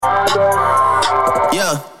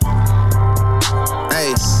Yeah.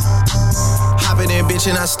 Hey. Hopping in, bitch,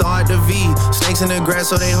 and I start the V. Snakes in the grass,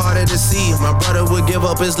 so they harder to see. My brother would give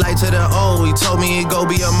up his life to the O. He told me he'd go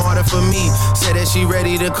be a martyr for me. Said that she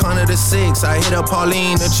ready to corner the 6. I hit up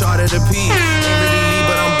Pauline to charter the P. Ain't really leave,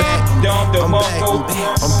 but I'm back.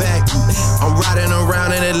 I'm back. I'm riding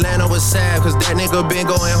around in Atlanta with Sav, cause that nigga been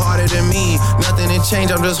going harder than me. Nothing to change,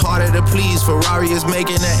 I'm just harder to please. Ferrari is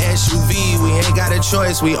making an SUV. We ain't got a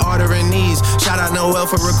choice, we ordering these. Shout out Noel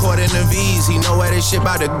for recording the V's. He know where this shit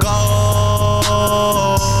about to go.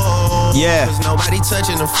 Yeah. Cause nobody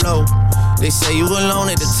touching the flow. They say you alone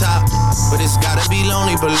at the top, but it's gotta be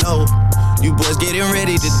lonely below. You boys getting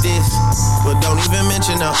ready to diss, but don't even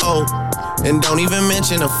mention the O. And don't even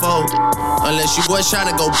mention a foe, unless you boys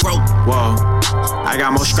tryna go broke. Whoa, I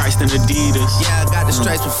got more stripes than Adidas. Yeah, I got the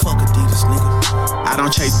stripes, but fuck Adidas, nigga. I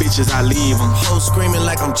don't chase bitches, I leave them. Hoes screaming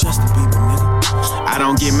like I'm Justin Bieber, nigga. I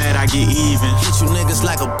don't get mad, I get even. Hit you niggas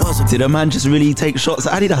like a buzzer. Did a man just really take shots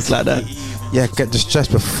at Adidas like that? Yeah, get the stress,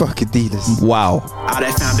 but fuck Adidas. Wow. All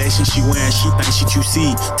that foundation she wearing, she thinks she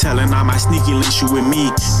QC. Telling all my sneaky links you with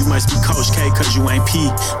me. You must be Coach K, cause you ain't P.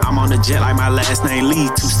 I'm on the jet like my last name Lee.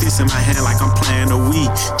 2 sticks in my hand like I'm playing a Wii.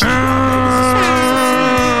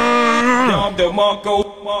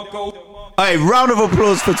 Hey, round of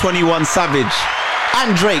applause for 21 Savage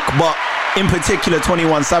and Drake, but in particular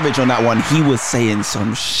 21 Savage on that one. He was saying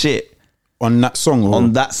some shit On that song? Or?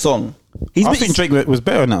 on that song. I think Drake was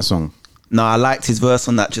better on that song. No, I liked his verse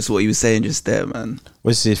on that, just what he was saying just there, man.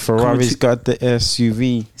 What's it? Ferrari's got the SUV.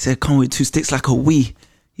 He said, come with 2 sticks like a Wii.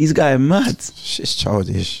 He's going mad. Shit's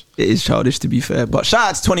childish. It is childish, to be fair. But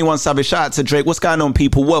shout out to 21 Savage, shout out to Drake. What's going on,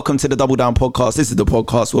 people? Welcome to the Double Down Podcast. This is the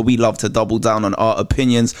podcast where we love to double down on our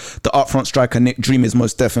opinions. The upfront striker, Nick Dream, is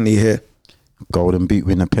most definitely here. Golden boot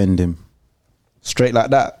winner penned him. Straight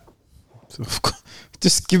like that.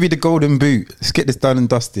 Just give me the golden boot. Let's get this done and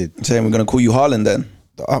dusted. Saying we're going to call you Haaland then.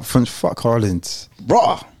 The upfront, fuck Haaland.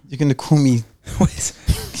 Bruh. You're going to call me...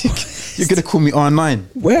 You're going to call me R9.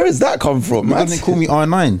 Where has that come from, You're man? going to call me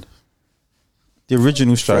R9. The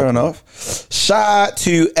original striker. Fair enough. Shout out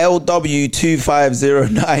to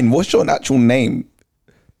LW2509. What's your actual name?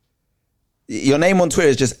 Your name on Twitter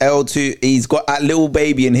is just L2. He's got at Little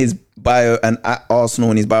Baby in his bio and at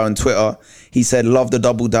Arsenal in his bio on Twitter. He said, love the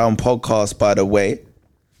Double Down Podcast, by the way.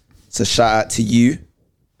 So shout out to you.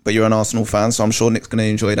 But you're an Arsenal fan, so I'm sure Nick's going to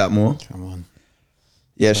enjoy that more. Come on.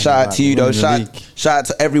 Yeah, shout out to you though. Shout out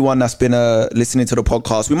to everyone that's been listening to the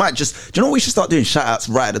podcast. We might just, do you know what we should start doing? Shout outs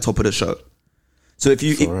right at the top of the show. So if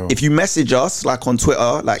you message us like on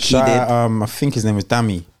Twitter, like Shout he did, out, I think his name was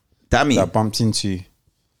Dammy. Dammy, That I bumped into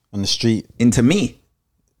on the street. into me,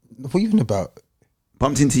 What are you even about?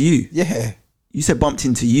 bumped into you. Yeah. You said bumped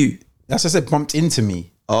into you. That's what I said, bumped into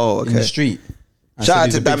me. Oh, okay. In the street. I Shout said out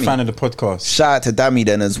he's to a big Dammy. fan of the podcast. Shout out to Dammy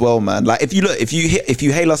then as well, man. Like if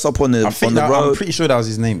you hail us up on the I think road, I'm pretty sure that was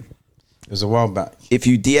his name. It was a while back. if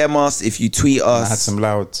you DM us, if you tweet us, I had some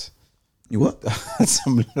louds. You what? I had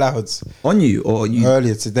some louds On you or you?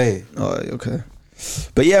 earlier today. Oh, okay.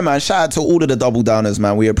 But yeah, man, shout out to all of the double downers,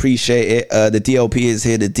 man. We appreciate it. The DLP is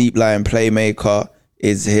here. The Deep Line Playmaker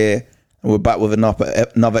is here. And we're back with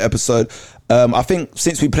another episode. I think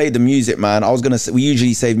since we played the music, man, I was going to say, we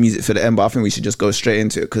usually save music for the end, but I think we should just go straight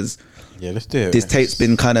into it because Yeah, let's do it. this tape's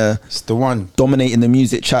been kind of It's the one. dominating the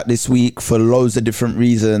music chat this week for loads of different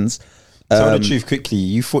reasons. Tell the truth quickly.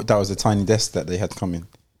 You thought that was a tiny desk that they had coming.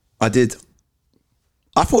 I did.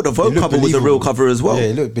 I thought the Vogue It looked cover was a real believable. cover as well. Yeah,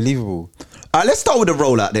 it looked believable. All right, let's start with the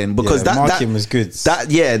rollout then, because Yeah, marketing was good.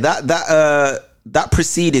 That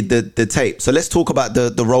preceded the tape. So let's talk about the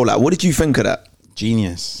rollout. What did you think of that?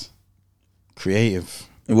 Genius. Creative.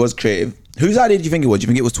 It was creative. Whose idea did you think it was? Do you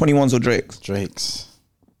think it was 21's or Drake's? Drake's.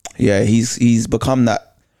 Yeah, he's become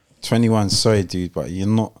that. 21, sorry, dude, but you're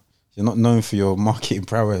not known for your marketing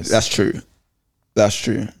prowess. That's true.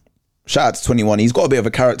 Shout out to 21. He's got a bit of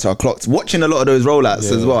a character. I clocked watching a lot of those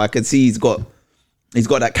rollouts as well. I could see he's got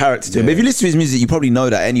that character to him. But if you listen to his music, you probably know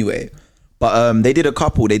that anyway. But they did a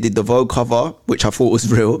couple. They did the Vogue cover, which I thought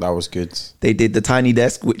was real. That was good. They did the Tiny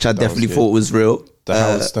Desk, which I definitely good. thought was real. The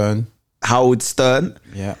Howard Stern. Howard Stern.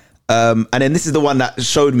 Yeah. And then this is the one that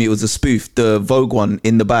showed me it was a spoof, the Vogue one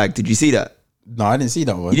in the bag. Did you see that? No, I didn't see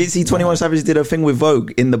that one. You didn't see 21 Savage did a thing with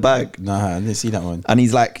Vogue in the bag? Nah, I didn't see that one. And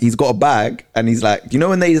he's got a bag and he's like, you know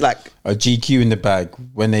when he's like... A GQ in the bag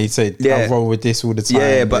when they say, I roll with this all the time.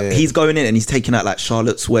 Yeah, but he's going in and he's taking out like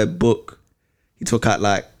Charlotte's Web book. He took out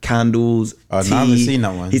like candles. Oh, tea. no, I haven't seen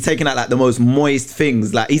that one. He's taking out like the most moist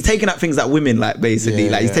things. Like he's taking out things that women like, basically.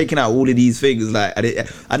 Yeah, like he's taking out all of these things. Like,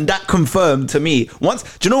 and that confirmed to me once.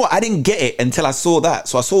 Do you know what? I didn't get it until I saw that.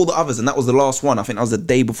 So I saw the others, and that was the last one. I think that was the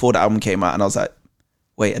day before the album came out, and I was like,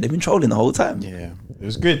 wait, have they been trolling the whole time? Yeah, it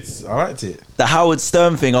was good. I liked it. The Howard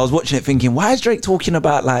Stern thing. I was watching it thinking, why is Drake talking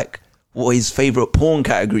about like what his favorite porn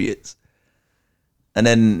category is? And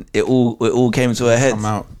then it all came to a head. I'm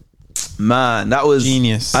out. Man, that was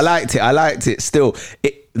genius. I liked it still.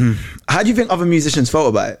 How do you think other musicians felt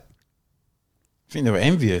about it? I think they were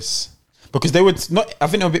envious because they would not. I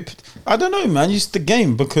think they were a bit. I don't know, man. Just the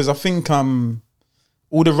game, because I think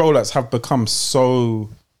all the rollouts have become so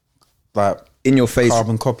like in your face,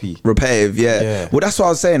 carbon copy, repetitive. Yeah. Well, that's what I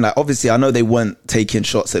was saying. Like, obviously, I know they weren't taking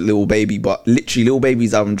shots at Lil Baby, but literally, Lil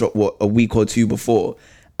Baby's album dropped a week or two before,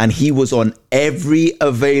 and he was on every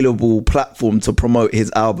available platform to promote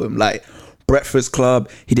his album. Like Breakfast Club,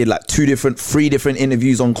 he did like 3 different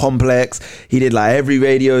interviews on Complex. He did like every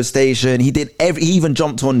radio station. He even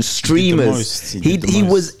jumped on streamers. He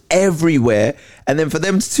was everywhere. And then for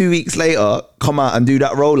them 2 weeks later come out and do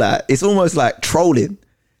that rollout, it's almost like trolling.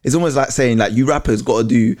 It's almost like saying like, you rappers got to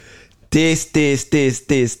do this.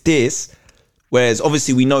 Whereas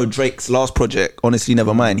obviously we know Drake's last project, Honestly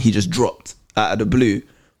Nevermind, he just dropped out of the blue.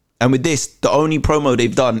 And with this, the only promo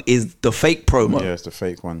they've done is the fake promo. Yeah, it's the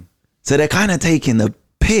fake one. So they're kind of taking the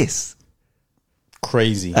piss.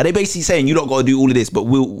 Crazy. Are they basically saying you don't got to do all of this, but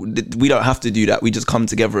we don't have to do that. We just come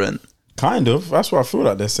together and... Kind of. That's what I feel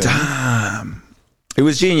like they're saying. Damn. It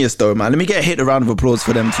was genius though, man. Let me get a round of applause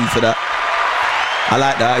for them too for that. I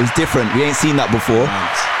like that. It was different. We ain't seen that before.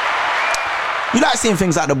 Nice. You like seeing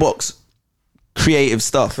things out of the box. Creative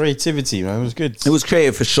stuff. Creativity, man. It was good. It was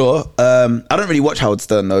creative for sure. I don't really watch Howard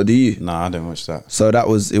Stern though, do you? Nah, I don't watch that. So it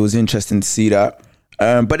was interesting to see that.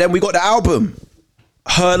 But then we got the album,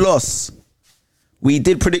 Her Loss. We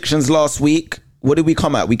did predictions last week. What did we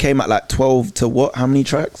come at? We came at like 12 to what? How many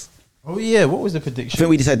tracks? Oh yeah, what was the prediction? I think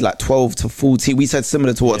we said like 12 to 14. We said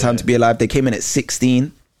similar to What Time to Be Alive. They came in at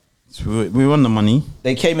 16. So we won the money.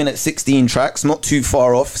 They came in at 16 tracks, not too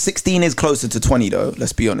far off. 16 is closer to 20 though,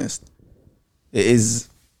 let's be honest. It is...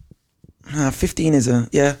 15 is a...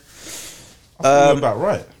 Yeah. I about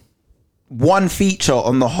right. One feature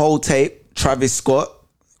on the whole tape, Travis Scott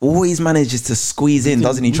always manages to squeeze in,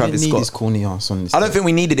 doesn't he, Travis Scott? His corny ass on this. I don't think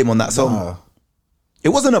we needed him on that song. Nah. It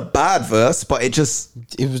wasn't a bad verse, but it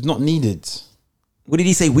was not needed. What did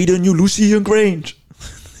he say? We the new Lucy and Grange.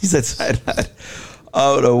 He said something like that.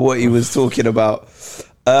 I don't know what he was talking about.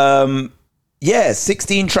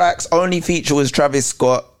 16 tracks. Only feature was Travis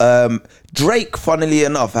Scott. Drake, funnily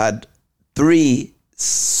enough, had 3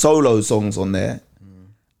 solo songs on there,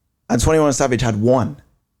 and 21 Savage had 1.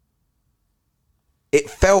 It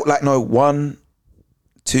felt like 1,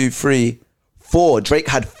 2, 3, 4. Drake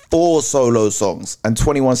had 4 solo songs, and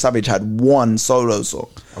 21 Savage had 1 solo song.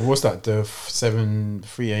 And what's that? The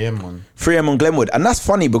 3 a.m. one. 3 a.m. on Glenwood, and that's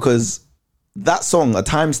funny because that song, a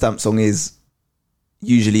timestamp song, is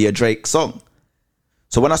usually a Drake song.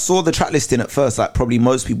 So when I saw the track listing at first, like probably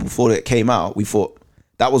most people before it came out, we thought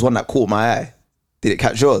that was one that caught my eye. Did it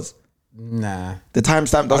catch yours? Nah. The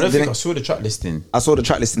timestamp doesn't. I don't think I saw the track listing. I saw the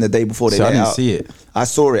track listing the day before they let it out. I didn't see it. I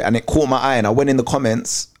saw it and it caught my eye, and I went in the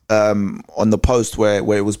comments on the post where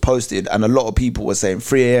it was posted, and a lot of people were saying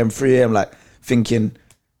 3 a.m, like thinking,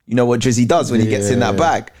 you know what Drizzy does when he gets in that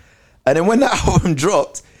bag. And then when that album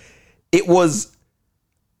dropped, it was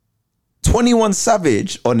 21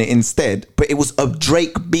 Savage on it instead, but it was a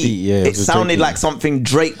Drake beat. It sounded like something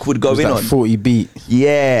Drake would go in on. 40 beat.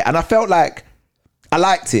 Yeah, and I felt like I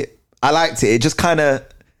liked it. It just kind of,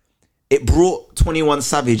 it brought 21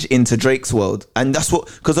 Savage into Drake's world. And that's what,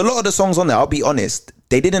 because a lot of the songs on there, I'll be honest,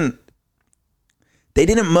 they didn't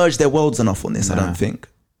merge their worlds enough on this, I don't think.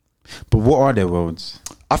 But what are their worlds?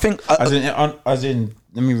 I think... as in,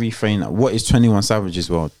 let me reframe that. What is 21 Savage's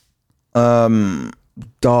world?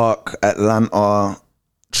 Dark, Atlanta,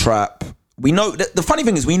 trap. We know, the funny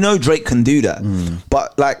thing is we know Drake can do that.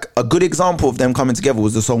 But like a good example of them coming together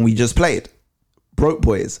was the song we just played, Broke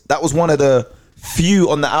Boys. That was one of the few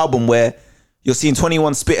on the album where you're seeing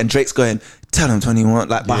 21 spit and Drake's going, tell him 21,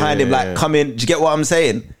 like behind him, like come in. Do you get what I'm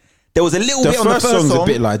saying? There was a little bit on the first song's a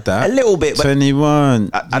bit like that. A little bit, but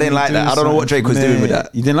 21. I didn't like that. I don't know what Drake was doing with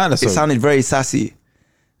that. You didn't like that song? It sounded very sassy.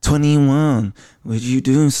 21, would you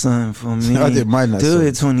do something for me? I didn't mind that do song.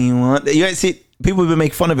 It 21. You ain't see, people have been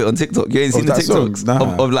making fun of it on TikTok. You ain't seen the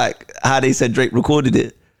TikToks of like how they said Drake recorded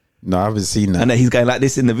it. No, I haven't seen that. And then he's going like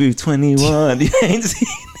this in the booth, 21. You ain't seen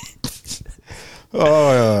it.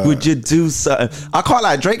 Oh, yeah. Would you do something? I can't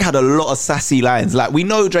lie, Drake had a lot of sassy lines. Like, we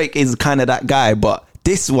know Drake is kind of that guy, but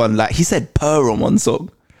this one, like, he said purr on one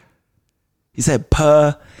song. He said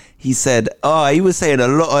purr. He said, he was saying a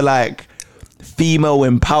lot of like female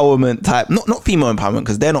empowerment type. Not female empowerment,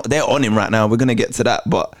 because they're on him right now. We're gonna get to that,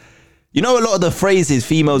 but you know, a lot of the phrases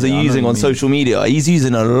females are using on social media, he's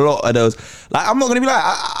using a lot of those. Like, I'm not gonna be like,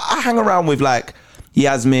 I hang around with like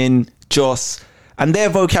Yasmin, Joss, and their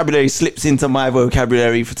vocabulary slips into my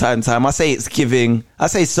vocabulary from time to time. I say it's giving. I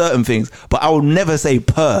say certain things, but I will never say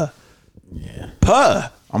purr. Yeah.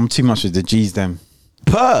 Purr. I'm too much with the G's them.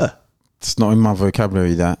 Purr. It's not in my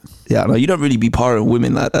vocabulary, that. Yeah, no, you don't really be parring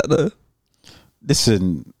women like that, though.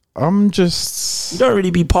 Listen, I'm just... You don't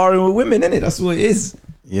really be parring with women, innit? That's what it is.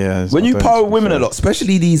 Yeah. When you par with women a lot,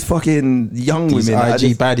 especially these fucking young these women.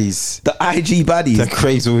 IG baddies. The IG baddies. That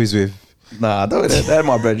Craig's always with. Nah, they're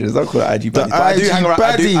my brethren. Don't call it IG baddies. The But I do IG hang around.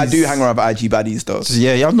 baddies. I do hang around with IG baddies, though.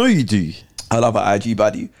 Yeah, I know you do. I love an IG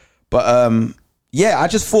baddie. But yeah, I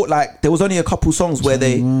just thought like there was only a couple songs where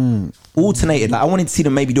they alternated. Like, I wanted to see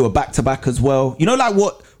them maybe do a back-to-back as well. You know, like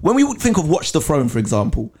when we would think of Watch the Throne, for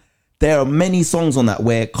example, there are many songs on that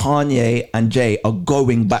where Kanye and Jay are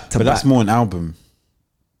going back to back. But that's more an album.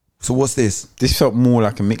 So what's this? This felt more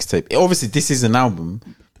like a mixtape. Obviously, this is an album,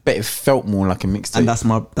 but it felt more like a mixtape. And that's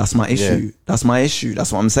my issue. Yeah. That's my issue.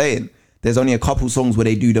 That's what I'm saying. There's only a couple songs where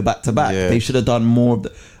they do the back-to-back. Yeah. They should have done more of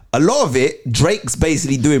the... A lot of it, Drake's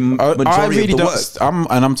basically doing majority of the work.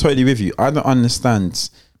 I'm totally with you. I don't understand,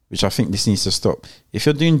 which I think this needs to stop. If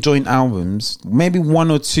you're doing joint albums, maybe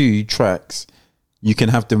 1 or 2 tracks, you can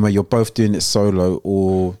have them where you're both doing it solo,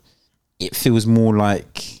 or it feels more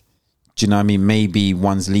like, do you know what I mean? Maybe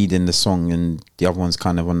one's leading the song and the other one's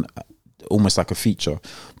kind of on, almost like a feature.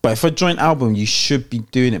 But if a joint album, you should be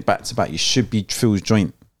doing it back to back. You should be feels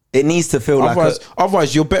joint. It needs to feel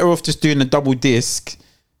otherwise, you're better off just doing a double disc.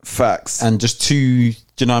 Facts. And just 2, do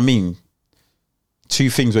you know what I mean? 2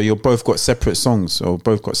 things where you're both got separate songs or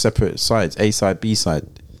both got separate sides, A side, B side.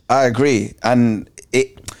 I agree. And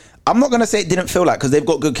I'm not going to say it didn't feel like, because they've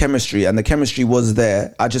got good chemistry and the chemistry was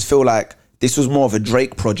there. I just feel like this was more of a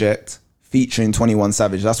Drake project featuring 21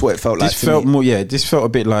 Savage. That's what it felt like. This felt more, yeah, this felt a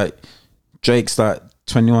bit like Drake's like,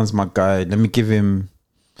 21's my guy. Let me give him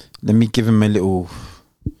a little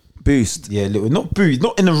boost. Yeah, not boost,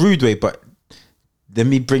 not in a rude way, but let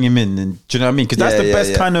me bring him in, and do you know what I mean? Because that's the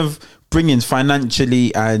best kind of bring-ins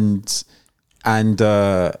financially and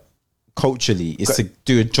culturally is to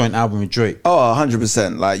do a joint album with Drake. Oh,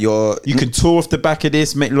 100%. Like you can tour off the back of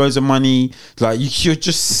this, make loads of money. Like you're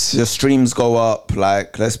just your streams go up.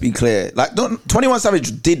 Like, let's be clear. Like 21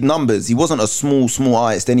 Savage did numbers. He wasn't a small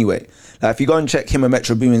artist anyway. Like, if you go and check him and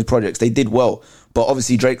Metro Boomin's projects, they did well. But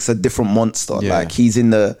obviously Drake's a different monster. Yeah. Like, he's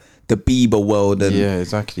in the Bieber world, and yeah,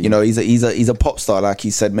 exactly. You know, he's a pop star, like he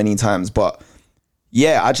said many times. But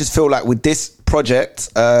yeah, I just feel like with this project,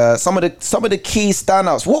 some of the key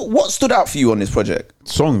standouts. What stood out for you on this project?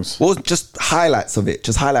 Songs. What was just highlights of it?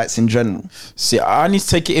 Just highlights in general. See, I need to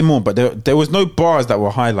take it in more, but there was no bars that were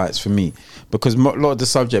highlights for me, because a lot of the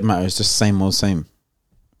subject matter is just same old same.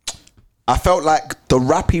 I felt like the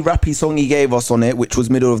rappy song he gave us on it, which was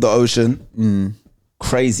Middle of the Ocean.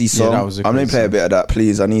 Crazy song. Yeah, that was a I'm gonna play a bit of that,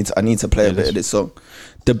 please. I need to play a bit of this song.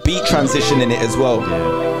 The beat transition in it as well.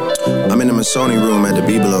 I'm in the Masoni room at the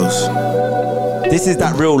Bibelos. This is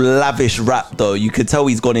that real lavish rap, though. You could tell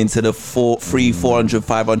he's gone into the 400,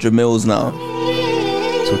 500 mils now.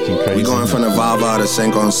 Talking crazy. We going from the Vava to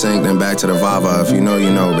Sync on Sync, then back to the Vava. If you know, you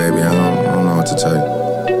know, baby. I don't know what to tell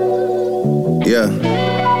you.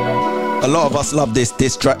 Yeah. A lot of us love this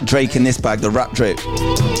Drake in this bag, the rap Drake.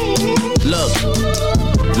 Look,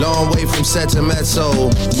 long way from set to mezzo.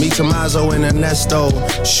 Me Tommaso and Ernesto.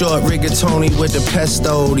 Short rigatoni with the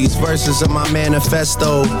pesto. These verses are my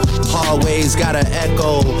manifesto. Hallways got an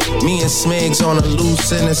echo. Me and Smigs on a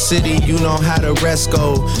loose in the city. You know how the rest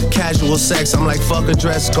go. Casual sex, I'm like fuck a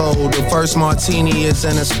dress code. The first martini is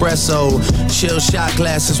an espresso. Chill shot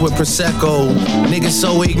glasses with Prosecco. Niggas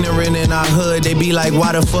so ignorant in our hood. They be like,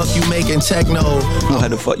 why the fuck you making techno? Why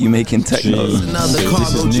the fuck you making techno? Another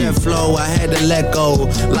cargo jet flow. I had to let go.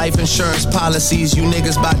 Life insurance policies, you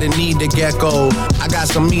niggas about to need the gecko. I got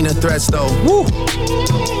some meaner threats though. Woo!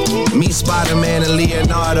 Me, Spider-Man, and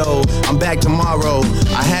Leonardo. I'm back tomorrow.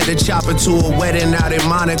 I had to chop it to a wedding out in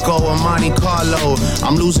Monaco or Monte Carlo.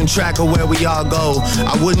 I'm losing track of where we all go.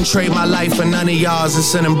 I wouldn't trade my life for none of y'all's.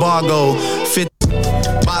 It's an embargo.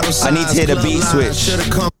 I need to hear the beat switch. Should've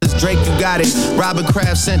come as Drake, you got it. Robert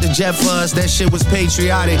Kraft sent the jet for us. That shit was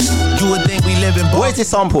patriotic. You would think we live in. Where's this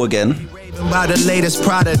sample again? By the latest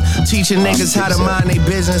product, teaching niggas how to mind their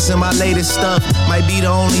business, and my latest stuff might be the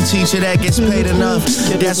only teacher that gets paid enough.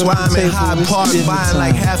 That's why I'm in Hyde Park buying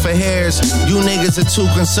like half a hairs. You niggas are too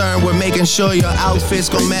concerned with making sure your outfits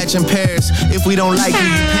gon' match in pairs. If we don't like you,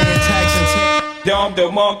 you paying tax and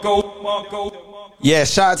Yeah,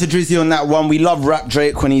 shout out to Drizzy on that one. We love Rap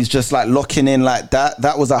Drake when he's just like locking in like that.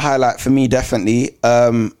 That was a highlight for me, definitely.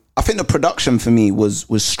 I think the production for me was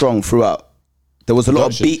strong throughout. There was a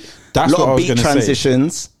lot of beat. That's lot what of I was beat gonna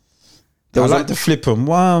transitions. There was like to flip them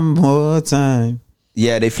one more time.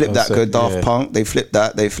 Yeah, they flipped that good. Daft Punk, they flipped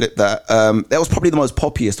that. That was probably the most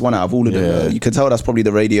poppiest one out of all of them. You could tell that's probably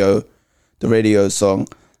the radio song.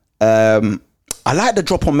 I like the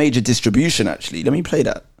drop on Major Distribution, actually. Let me play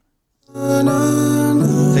that.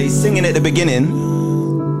 So he's singing at the beginning.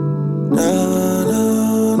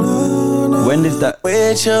 When is that?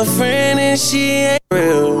 with your friend and she ain't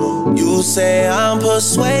real. You say I'm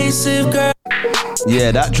persuasive, girl.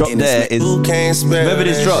 Yeah, that drop there is. Remember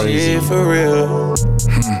this drop? For real.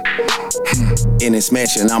 In this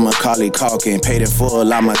mansion, I'm a Macaulay Culkin. Paid in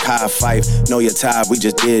full, I'm a Kai Fife. Know your type, we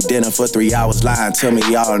just did dinner for 3 hours. Lying to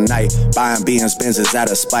me all night. Buying Benz Benzes out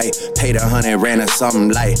of spite. Paid 100, ran or something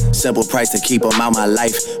light. Simple price to keep them out my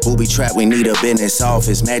life. Booby trap, we need a business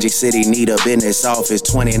office. Magic City need a business office.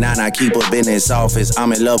 29, I keep a business office.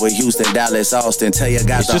 I'm in love with Houston, Dallas, Austin. Tell you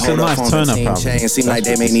guys to hold up on the team chain. Seem like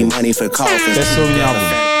they make me money for coffins. Best song in the album.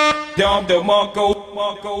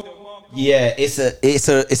 Yeah,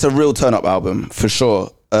 it's a real turn up album for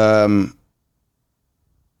sure. I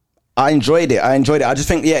enjoyed it. I just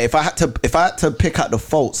think, yeah, if I had to pick out the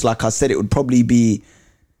faults, like I said, it would probably be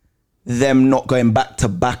them not going back to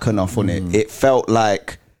back enough on it. It felt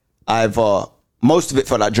like either most of it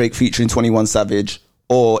felt like Drake featuring 21 Savage,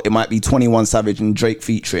 or it might be 21 Savage and Drake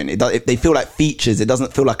featuring. If they feel like features, it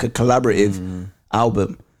doesn't feel like a collaborative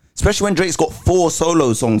album, especially when Drake's got 4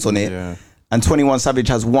 solo songs on it. Yeah. And 21 Savage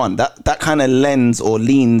has 1. That kind of lends or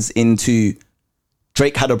leans into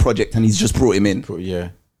Drake had a project and he's just brought him in. Yeah.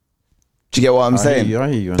 Do you get what I'm saying? I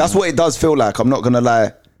hear you on That's that. what it does feel like. I'm not going to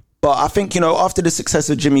lie. But I think, after the success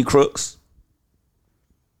of Jimmy Crooks,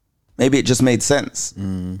 maybe it just made sense.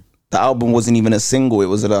 The album wasn't even a single. It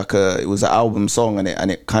was like it was an album song,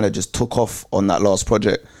 and it kind of just took off on that last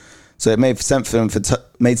project. So it made sense for them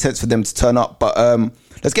to turn up. But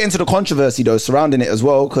let's get into the controversy though surrounding it as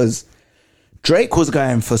well, because Drake was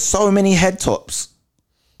going for so many head tops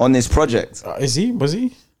on this project. Is he? Was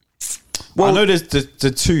he? Well, I know there's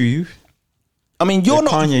the 2. I mean, you're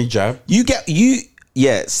not Kanye jab.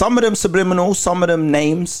 Yeah. Some of them subliminal, some of them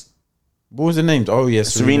names. What was the name? Oh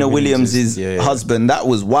yes, Serena Williams' husband. That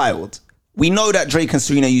was wild. We know that Drake and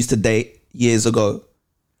Serena used to date years ago,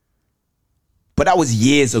 but that was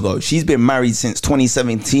years ago. She's been married since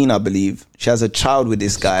 2017, I believe. She has a child with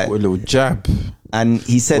this guy. What a little jab. And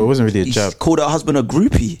he said, Well, it wasn't really a he jab. called her husband a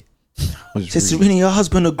groupie. Said, Serena, your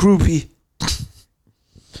husband a groupie.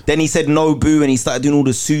 Then he said no boo, and he started doing all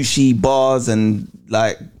the sushi bars and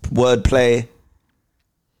like wordplay.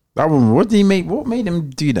 That one. What did he make? What made him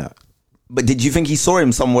do that? But did you think he saw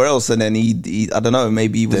him somewhere else, and then he I don't know,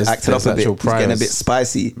 maybe he was acting up a bit, he's getting a bit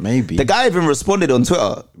spicy. Maybe. The guy even responded on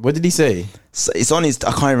Twitter. What did he say? So it's on his,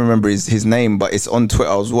 I can't even remember his name, but it's on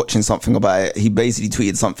Twitter. I was watching something about it. He basically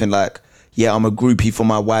tweeted something like, yeah, I'm a groupie for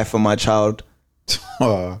my wife and my child.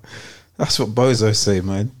 Oh, that's what bozos say,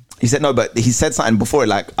 man. He said no, but he said something before it,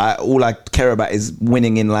 like, all I care about is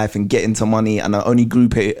winning in life and getting to money, and the only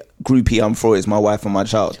groupie I'm for is my wife and my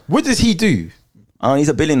child. What does he do? Oh, he's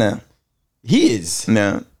a billionaire. He is?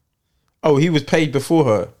 Yeah. Oh, he was paid before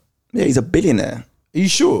her. Yeah, he's a billionaire. Are you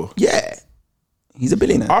sure? Yeah. He's a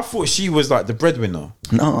billionaire. I thought she was like the breadwinner.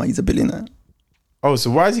 No, he's a billionaire. Oh, so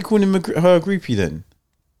why is he calling him her a groupie then?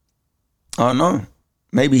 I don't know.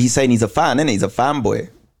 Maybe he's saying he's a fan, innit? He's a fanboy.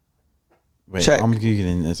 Wait, Check. I'm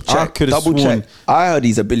Googling this. I Check. could have Double sworn. check. I heard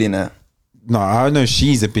he's a billionaire. No, I know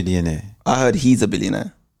she's a billionaire. I heard he's a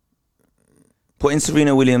billionaire. Put in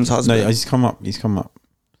Serena Williams' husband. No, he's come up. He's come up.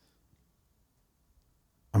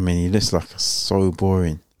 I mean, he looks like so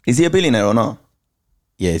boring. Is he a billionaire or not?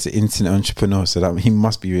 Yeah, he's an internet entrepreneur, so that he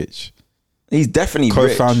must be rich. He's definitely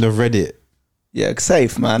rich. Co-founder of Reddit. Yeah,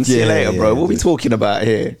 safe, man. See you later, bro. What are we talking about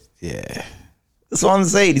here? Yeah. That's what I'm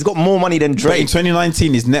saying. He's got more money than But in Drake.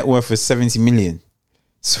 2019, his net worth was 70 million.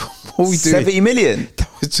 So what are we doing? 70 million? That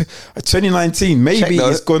was 2019. Maybe Check, though.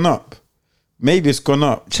 it's gone up. Maybe it's gone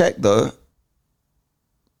up. Check, though.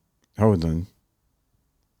 Hold on.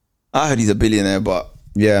 I heard he's a billionaire, but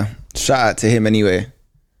yeah. Shout out to him anyway.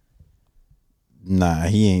 Nah,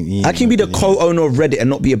 he ain't. How can you be the co-owner of Reddit and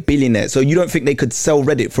not be a billionaire? So you don't think they could sell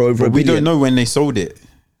Reddit for over a We billion? don't know when they sold it.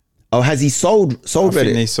 Oh, has he sold I think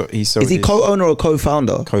Reddit? he sold Is he his co-owner or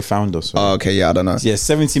co-founder? co-founder. Sorry. Oh, okay, yeah, I don't know. Yeah,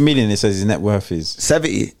 70 million. It says his net worth is.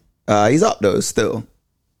 70. He's up though still.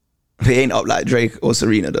 He ain't up like Drake or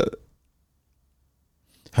Serena though.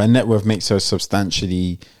 Her net worth makes her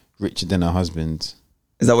substantially richer than her husband.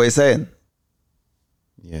 Is that what you're saying?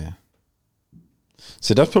 Yeah.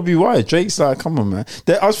 So that's probably why Drake's like, come on, man.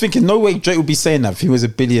 I was thinking, no way Drake would be saying that if he was a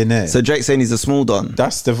billionaire. So Drake's saying he's a small don.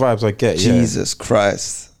 That's the vibes I get. Jesus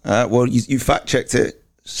Christ. Well, you fact checked it.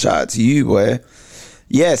 Shout out to you, boy.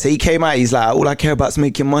 Yeah, so he came out. He's like, all I care about is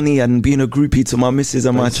making money and being a groupie to my missus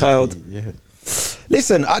and my child. Yeah.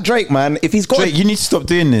 Listen, Drake, man, if he's got Drake, you need to stop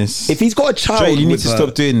doing this. if he's got a child, Drake, you need with to her,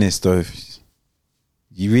 stop doing this, though.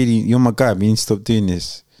 You're my guy, but you need to stop doing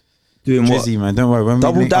this. doing what? Drizzy, man, don't worry. When we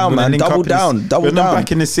Double link- I'm down, gonna man. link Double up in the- down. Double when I'm down.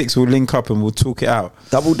 back in the 6, we'll link up and we'll talk it out.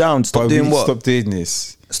 Double down. Stop But we doing need to what? Stop doing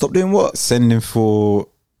this. Stop doing what? Sending for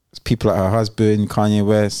people like her husband, Kanye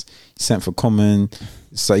West. He sent for Common.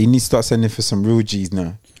 So you need to start sending for some real G's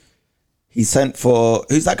now. He sent for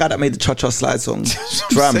who's that guy that made the Cha Cha Slide song?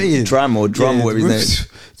 Drum, Yeah, whatever his name is.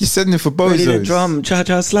 You're sending for Ready to bozos. drum, Cha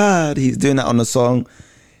Cha Slide. He's doing that on the song.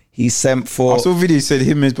 He sent for I saw a video said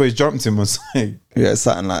him and his boys jumped him or something. yeah,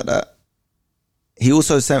 something like that. He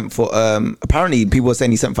also sent for apparently people were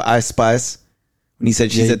saying he sent for Ice Spice when he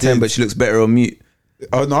said she's Yeah, a 10 did. but she looks better on mute.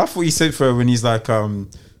 Oh no, I thought he said for her when he's like,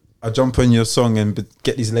 I jump on your song and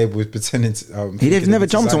get these labels pretending to. He'd never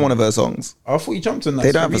jumped on one of her songs. I thought he jumped on that.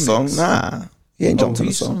 They don't have a remix. song. Nah, he ain't jumped on a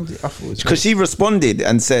whose song. did- I thought it was Because she responded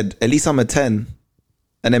and said, "At least I'm a 10."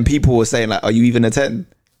 And then people were saying like, "Are you even a 10?"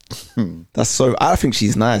 That's so. I think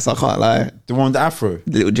she's nice. I can't lie. the one with the afro.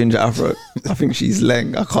 The little ginger afro. I think she's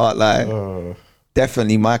leng. I can't lie.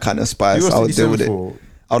 Definitely my kind of spice. Who else I did would he deal send with it. for?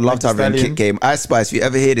 I would love to have her in Stallion? Kick Game. Ice Spice, if you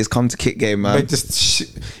ever hear this, come to Kick Game, man. But just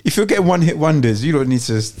if you're getting one hit wonders, you don't need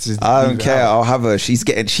to I leave don't it care. out. I'll have her. She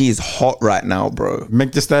is hot right now, bro.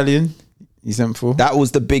 Meg The Stallion, he sent for. That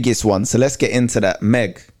was the biggest one. So let's get into that.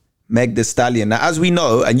 Meg The Stallion. Now, as we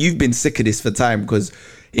know, and you've been sick of this for time, because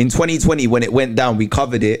in 2020, when it went down, we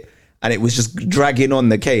covered it and it was just dragging on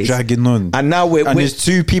the case. Dragging on. And now we're there's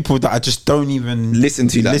two people that I just don't even Listen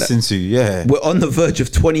to like listen that. to. Yeah. We're on the verge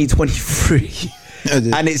of 2023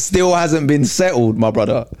 and it still hasn't been settled, my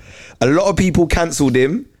brother. A lot of people cancelled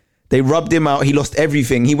him. They rubbed him out. He lost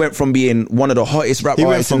everything. He went from being one of the hottest rap He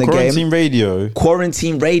went artists in from the Quarantine game. Radio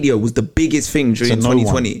Quarantine radio was the biggest thing during to no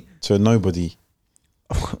 2020. one, to nobody.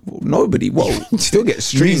 Nobody. Whoa. Still get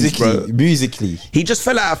streams, bro. Musically. He just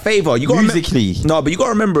fell out of favor. You got Musically. No, but you got to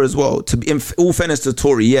remember as well. To be in all fairness to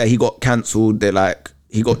Tory, yeah, he got cancelled. They're like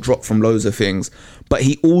he got dropped from loads of things. But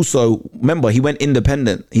he also remember he went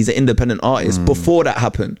independent. He's an independent artist before that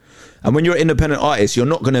happened. And when you're an independent artist, you're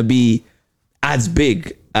not gonna be as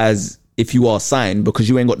big as if you are signed because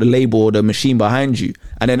you ain't got the label or the machine behind you.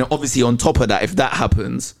 And then obviously on top of that, if that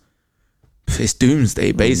happens, it's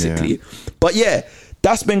doomsday basically. Yeah. But yeah.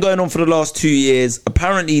 That's been going on for the last 2 years.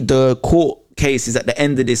 Apparently, the court case is at the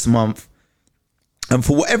end of this month. And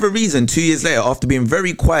for whatever reason, 2 years later, after being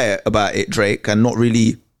very quiet about it, Drake, and not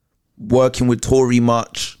really working with Tory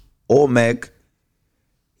much or Meg,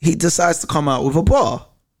 he decides to come out with a bar.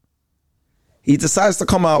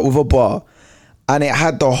 And it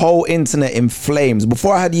had the whole internet in flames.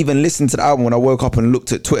 Before I had even listened to the album, when I woke up and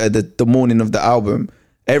looked at Twitter the morning of the album,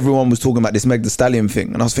 everyone was talking about this Meg The Stallion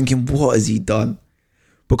thing. And I was thinking, what has he done?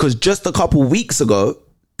 Because just a couple weeks ago,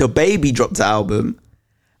 DaBaby dropped the album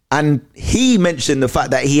and he mentioned the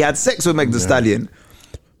fact that he had sex with Meg The Stallion.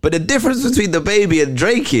 But the difference between DaBaby and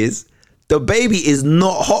Drake is DaBaby is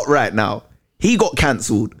not hot right now. He got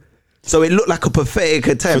cancelled. So it looked like a pathetic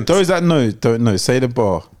For attempt. those that don't know, say the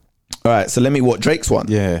bar. All right, so let me, what, Drake's one?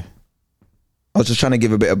 Yeah. I was just trying to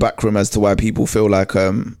give a bit of backroom as to why people feel like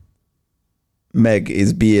Meg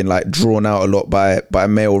is being like drawn out a lot by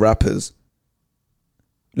male rappers.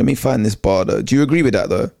 Let me find this bar though. Do you agree with that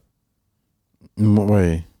though? In what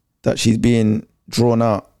way? That she's being drawn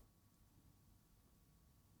out.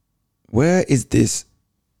 Where is this?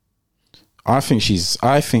 I think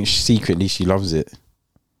secretly she loves it.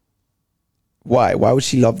 Why? Why would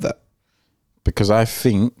she love that? Because I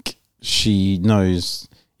think she knows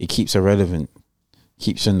it keeps her relevant,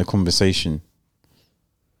 keeps her in the conversation.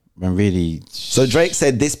 When really, So Drake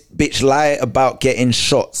said this bitch lie about getting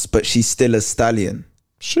shots, but she's still a stallion.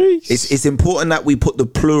 It's important that we put the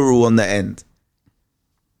plural on the end.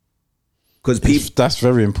 Because people, that's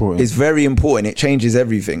very important. it's very important. It changes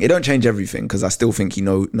everything. It don't change everything because I still think he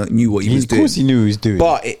knew what he was doing. Of course he knew what he was doing.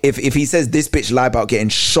 But if he says this bitch lie about getting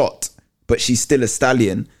shot, but she's still a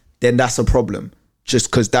stallion, then that's a problem. Just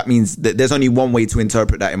because that means that there's only one way to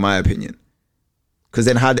interpret that, in my opinion. Because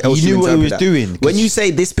then how else He you knew what he interpret was that? doing. When you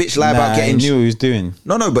say this bitch lie about getting he knew what he was doing.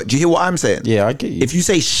 No, but do you hear what I'm saying? Yeah, I get you. If you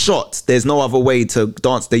say shots, there's no other way to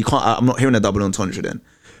dance. They can't. I'm not hearing a double entendre then.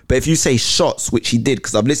 But if you say shots, which he did,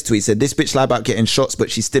 because I've listened to it, he said this bitch lie about getting shots, but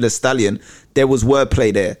she's still a stallion. There was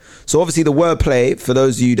wordplay there. So obviously the wordplay, for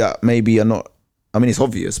those of you that maybe are not, I mean, it's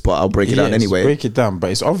obvious, but I'll break it down anyway. Break it down,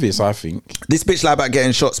 but it's obvious, I think. This bitch lie about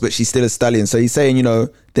getting shots, but she's still a stallion. So he's saying, you know,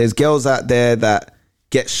 there's girls out there that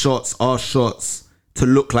get shots, are shots, to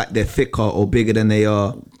look like they're thicker or bigger than they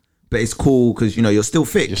are. But it's cool because, you know, you're still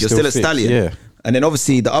thick. You're still a thick, stallion. yeah. And then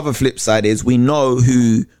obviously the other flip side is we know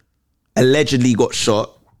who allegedly got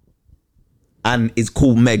shot and is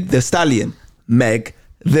called Meg the Stallion. Meg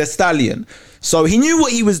the Stallion. So he knew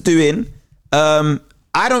what he was doing.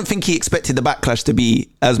 I don't think he expected the backlash to be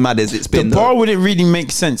as mad as it's been. The bar wouldn't really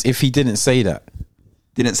make sense if he didn't say that.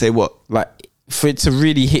 Didn't say what? Like, for it to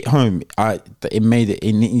really hit home, it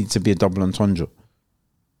needed to be a double entendre.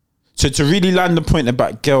 So to really land the point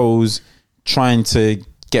about girls trying to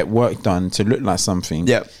get work done to look like something,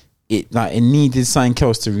 yeah, it needed something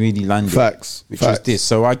else to really land it. Facts. Which was this.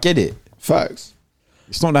 So I get it. Facts.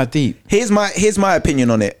 It's not that deep. Here's my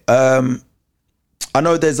opinion on it. I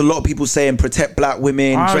know there's a lot of people saying protect black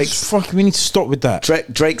women. We need to stop with that.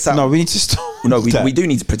 Drake's out. No, we need to stop. No, we do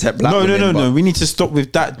need to protect black women. No. We need to stop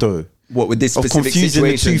with that though. What, with this specific confusing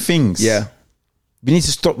situation? The two things. Yeah. We need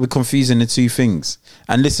to stop with confusing the two things.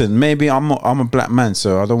 And listen, maybe I'm a black man,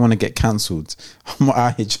 so I don't want to get cancelled. I'm not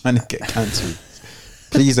out here trying to get cancelled.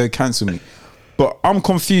 Please don't cancel me. But I'm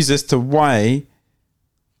confused as to why.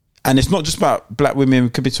 And it's not just about black women. We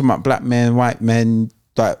could be talking about black men, white men.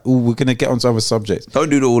 Like, we're gonna get onto other subjects. Don't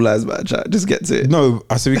do the all lives matter chat. Just get to it. No,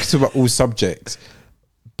 I said we can talk about all subjects.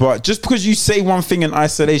 But just because you say one thing in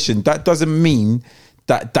isolation, that doesn't mean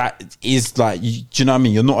that is like, do you know what I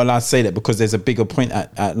mean? You're not allowed to say that because there's a bigger point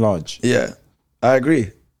at large. Yeah, I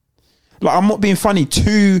agree. Like, I'm not being funny.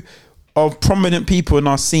 Two of prominent people in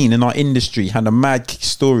our scene, in our industry, had a mad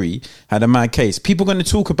story, had a mad case. People are going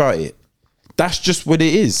to talk about it. That's just what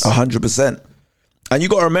it is. 100%. And you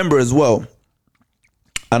got to remember as well,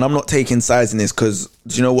 and I'm not taking sides in this because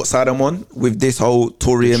do you know what side I'm on with this whole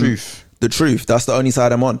Tory? The truth. That's the only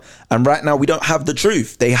side I'm on. And right now we don't have the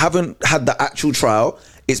truth. They haven't had the actual trial.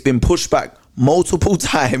 It's been pushed back multiple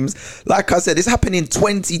times. Like I said, this happened in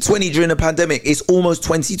 2020 during the pandemic. It's almost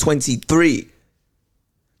 2023.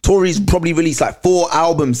 Tory's probably released like 4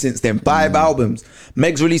 albums since then, 5 albums.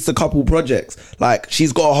 Meg's released a couple projects. Like,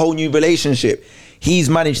 she's got a whole new relationship.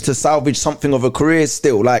 He's managed to salvage something of a career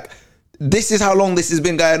still. Like, this is how long this has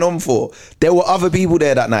been going on for. There were other people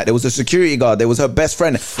there that night. There was a security guard. There was her best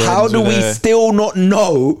friend. How do we still not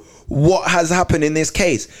know what has happened in this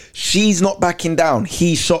case? She's not backing down.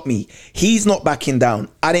 He shot me. He's not backing down.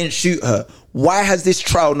 I didn't shoot her. Why has this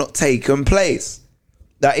trial not taken place?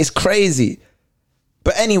 That is crazy.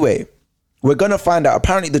 But anyway, we're going to find out.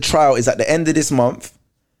 Apparently the trial is at the end of this month.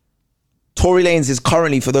 Tory Lanez is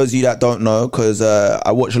currently, for those of you that don't know, because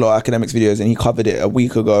I watch a lot of academics videos and he covered it a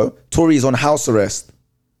week ago. Tory is on house arrest.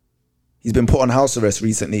 He's been put on house arrest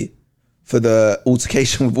recently for the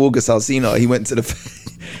altercation with August Alsina. He went to the...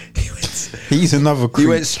 He's another creep. He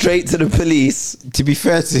went straight to the police. To be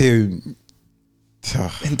fair to him...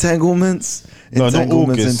 Entanglements. No, not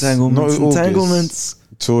August. Entanglements.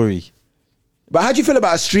 Tory. But how do you feel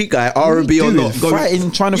about a street guy, R&B or not?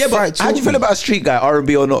 Trying to fight. How do you feel about a street guy,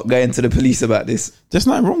 R&B or not, going to the police about this? There's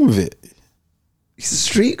nothing wrong with it. He's a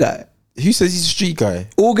street guy. Who says he's a street guy?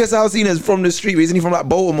 August Alsina is from the street. Isn't he from like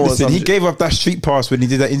Baltimore or something? He gave up that street pass when he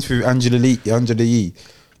did that interview with Angela Yee.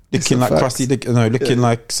 Looking like Krusty,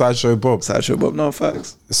 like Sideshow Bob. Sideshow Bob, no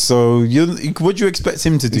facts. So what do you expect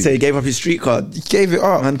him to do? He gave up his street card. He gave it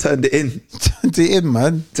up. And turned it in.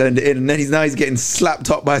 Man. Turned it in. And then he's getting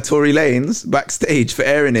slapped up by Tory Lanez backstage for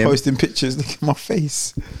airing him. Posting pictures, look at my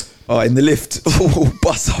face. Oh, in the lift. Oh,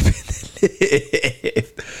 bust up in the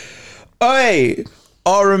lift. Oi,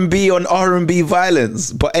 R&B on R&B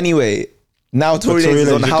violence. But anyway, now Tory Lanez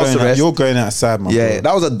is on house arrest. You're going outside, man. Yeah,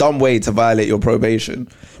 that was a dumb way to violate your probation.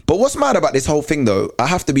 But what's mad about this whole thing, though, I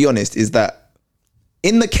have to be honest, is that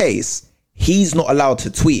in the case, he's not allowed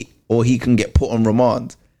to tweet or he can get put on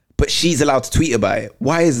remand. But she's allowed to tweet about it.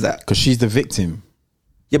 Why is that? Because she's the victim.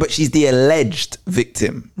 Yeah, but she's the alleged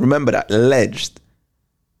victim. Remember that, alleged.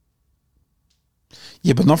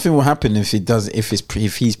 Yeah, but nothing will happen if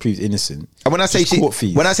he's proved innocent. And when I say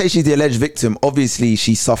she's the alleged victim, obviously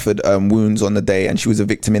she suffered wounds on the day, and she was a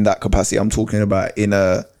victim in that capacity. I'm talking about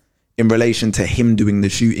in relation to him doing the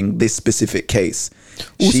shooting, this specific case.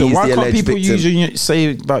 Also, why can't people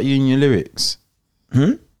say about you in your lyrics?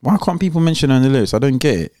 Why can't people mention her in the lyrics? I don't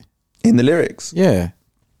get it. In the lyrics? Yeah.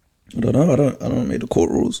 I don't know. I don't make the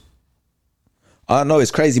court rules. I know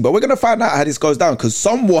it's crazy, but we're gonna find out how this goes down because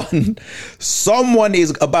someone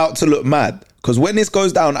is about to look mad. Because when this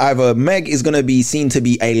goes down, either Meg is gonna be seen to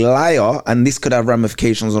be a liar, and this could have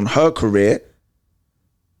ramifications on her career,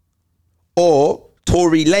 or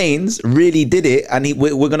Tory Lanez really did it, and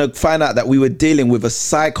we're gonna find out that we were dealing with a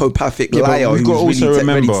psychopathic liar who's really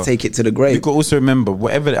ready to take it to the grave. You've got to also remember,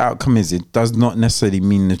 whatever the outcome is, it does not necessarily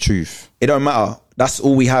mean the truth. It don't matter. That's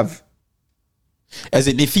all we have. As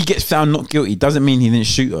in, if he gets found not guilty, doesn't mean he didn't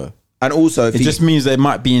shoot her. And also, it just means there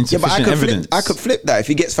might be insufficient evidence. I could flip that. If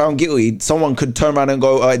he gets found guilty, someone could turn around and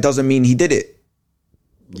go, "Oh, it doesn't mean he did it."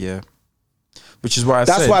 Yeah. Which is why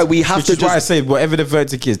I say whatever the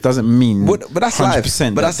verdict is doesn't mean. But that's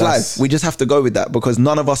life. But that's life. We just have to go with that because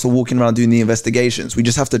none of us are walking around doing the investigations. We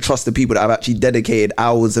just have to trust the people that have actually dedicated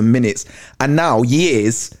hours and minutes and now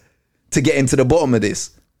years to get into the bottom of this.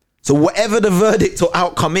 So whatever the verdict or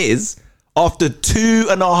outcome is, after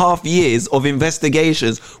 2.5 years of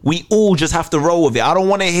investigations, we all just have to roll with it. I don't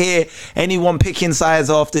want to hear anyone picking sides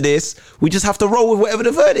after this. We just have to roll with whatever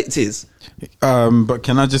the verdict is. But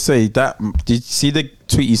can I just say that, did you see the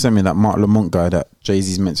tweet you sent me, that Mark Lamont guy that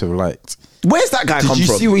Jay-Z's meant to have liked? Where's that guy come from? Did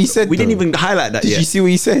you see what he said? We didn't even highlight that yet. Did you see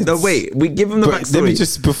what he said? No, wait. We give him the backstory. Let me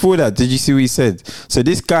just, before that, did you see what he said? So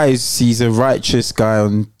this guy, he's a righteous guy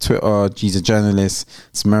on Twitter. He's a journalist.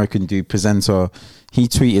 It's an American dude, presenter. He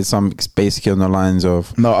tweeted something basically on the lines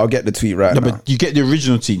of... No, I'll get the tweet right now. But you get the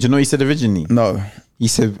original tweet. Do you know what he said originally? No. He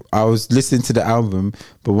said, I was listening to the album,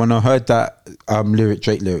 but when I heard that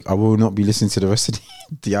Drake lyric, I will not be listening to the rest of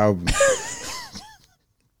the album.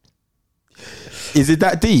 Is it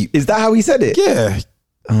that deep? Is that how he said it? Yeah.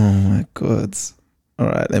 Oh my God. All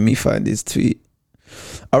right, let me find his tweet.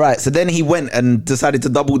 All right, so then he went and decided to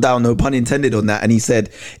double down, no pun intended, on that. And he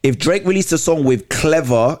said, if Drake released a song with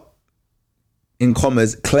clever, in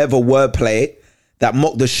commas, clever wordplay that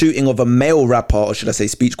mocked the shooting of a male rapper, or should I say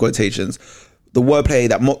speech quotations, the wordplay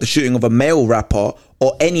that mocked the shooting of a male rapper,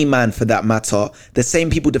 or any man for that matter, the same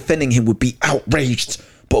people defending him would be outraged.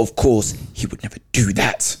 But of course, he would never do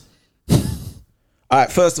that. All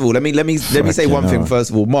right, first of all, let me say one thing. First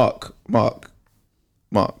of all, Mark.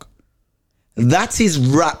 That is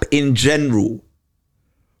rap in general.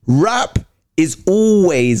 Rap is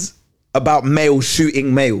always about males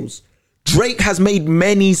shooting males. Drake has made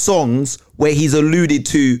many songs where he's alluded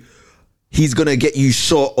to he's gonna get you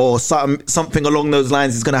shot or something along those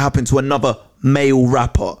lines is gonna happen to another male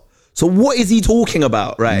rapper. So what is he talking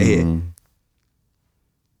about right here?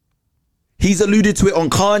 He's alluded to it on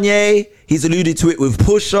Kanye. He's alluded to it with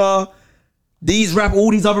Pusha.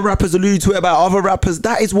 All these other rappers alluded to it about other rappers.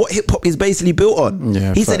 That is what hip hop is basically built on.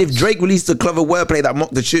 Yeah, he said if Drake released a clever wordplay that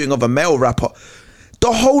mocked the shooting of a male rapper,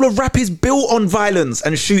 the whole of rap is built on violence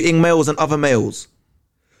and shooting males and other males.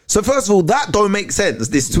 So first of all, that don't make sense,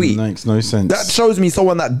 this tweet. It makes no sense. That shows me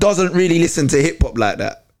someone that doesn't really listen to hip hop like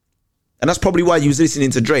that. And that's probably why you was listening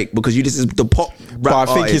to Drake, because you listen to the pop rap But I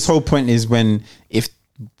think artist. his whole point is if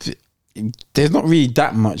there's not really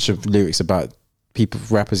that much of lyrics about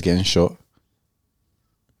rappers getting shot.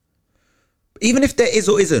 Even if there is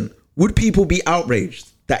or isn't, would people be outraged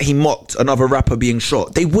that he mocked another rapper being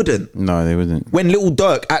shot? They wouldn't. No, they wouldn't. When Lil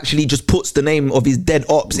Durk actually just puts the name of his dead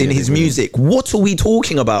ops in his music, what are we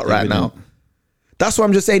talking about right now? That's what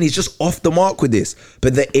I'm just saying. He's just off the mark with this.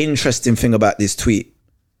 But the interesting thing about this tweet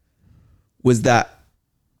was that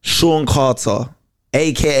Sean Carter,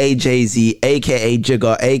 aka Jay-Z, aka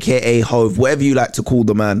Jigga, aka Hove, whatever you like to call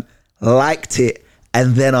the man, liked it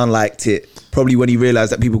and then unliked it. Probably when he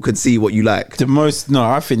realized that people could see what you liked.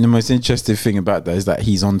 I think the most interesting thing about that is that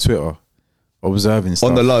he's on Twitter observing stuff.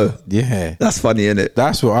 On the low. Yeah. That's funny, isn't it?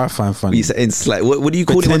 That's what I find funny. He's what do you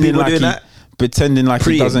call him when people are doing that? Pretending like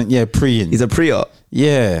he doesn't, preeing. He's a pre-op.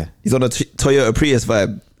 Yeah. He's on a Toyota Prius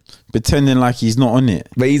vibe. Pretending like he's not on it.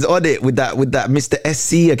 But he's on it with that Mr.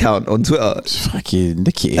 SC account on Twitter. Fucking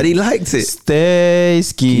look at it. And he liked it. Stay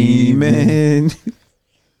scheming.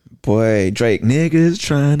 Boy, Drake, niggas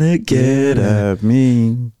trying to get at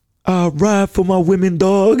me. I ride for my women,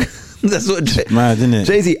 dog. That's what mad, isn't it?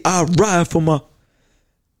 Jay-Z, I ride for my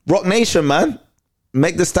Rock Nation, man.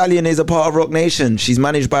 Meg Thee Stallion is a part of Rock Nation. She's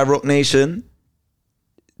managed by Rock Nation.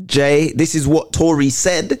 Jay, this is what Tory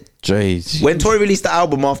said. Jay. When Tory released the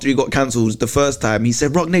album after he got cancelled the first time, he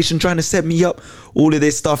said, Rock Nation trying to set me up. All of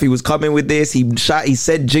this stuff. He was coming with this. He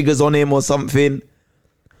said jiggers on him or something.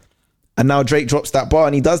 And now Drake drops that bar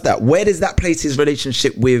and he does that. Where does that place his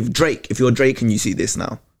relationship with Drake? If you're Drake and you see this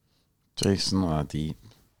now. Drake's not that deep.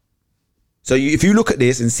 So if you look at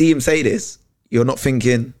this and see him say this, you're not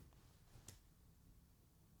thinking...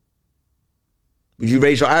 Would you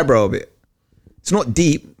raise your eyebrow a bit? It's not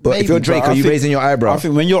deep, but Maybe, if you're Drake, but I are you think- raising your eyebrow? I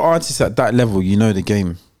think when you're artists at that level, you know the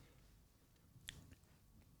game.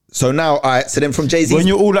 So now, all right. So then from Jay-Z, When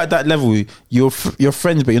you're all at that level, you're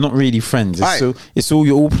friends, but you're not really friends. It's all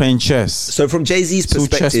you're all playing chess. so from Jay-Z's It's all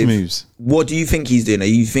chess perspective, moves. what do you think he's doing?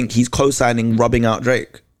 Do you think he's co-signing, rubbing out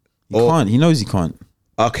Drake? He can't. He knows he can't.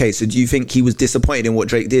 Okay, so do you think he was disappointed in what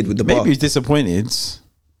Drake did with the bar? Maybe he's disappointed.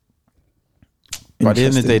 But at the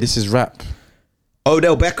end of the day, this is rap.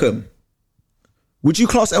 Odell Beckham. Would you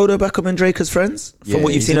class Odell Beckham and Drake as friends from Yeah, what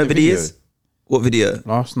you've he's seen in over the the video. years? What video?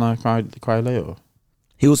 Last night, cry later.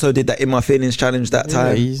 He also did that In My Feelings challenge that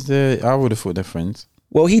Yeah, time. I would have thought they're friends.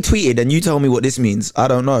 Well, he tweeted, and you tell me what this means. I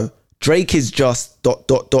don't know. Drake is just ...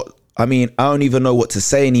 I mean, I don't even know what to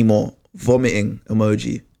say anymore. Vomiting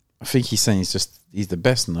emoji. I think he's saying he's the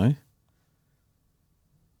best, no?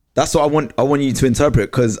 That's what I want you to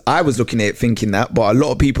interpret, because I was looking at it thinking that, but a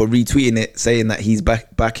lot of people retweeting it saying that he's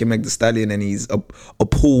backing Meg Thee Stallion and he's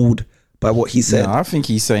appalled by what he said. No, I think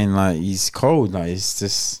he's saying like he's cold, like it's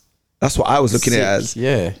just That's what I was looking at it as.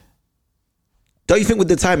 Yeah. Don't you think with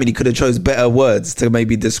the timing he could have chose better words to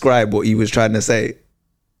maybe describe what he was trying to say?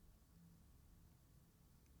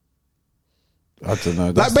 I don't know.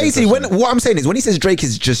 Like basically, what I'm saying is when he says Drake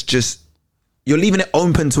is just you're leaving it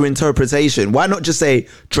open to interpretation. Why not just say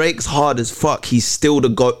Drake's hard as fuck? He's still the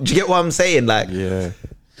god. Do you get what I'm saying? Like, Yeah.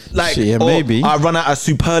 like Shit, yeah, or maybe. I run out of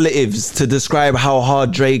superlatives to describe how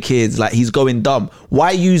hard Drake is. Like he's going dumb.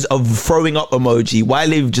 Why use a throwing up emoji? Why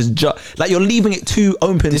leave like you're leaving it too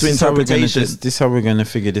open to interpretation? This is how we're gonna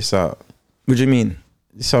figure this out. What do you mean?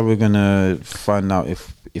 This is how we're gonna find out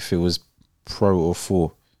if it was pro or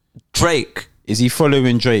for. Drake. Is he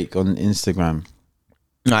following Drake on Instagram?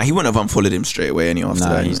 Nah, he wouldn't have unfollowed him straight away any after Nah,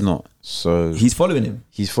 that. he's not. So He's following him.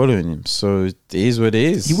 he's following him. So it is what it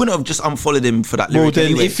is. He wouldn't have just unfollowed him for that Well, lyric then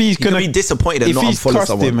anyway. if he's He could gonna be disappointed and if not he's unfollow cussed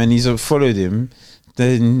someone. him and he's followed him,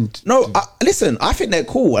 then No, listen, I think they're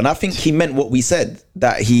cool, and I think he meant what we said,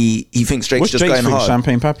 that he thinks Drake's what's just Drake's going thing? hard.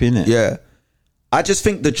 Champagne Pappy, innit? Yeah, I just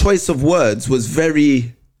think the choice of words was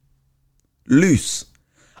very loose.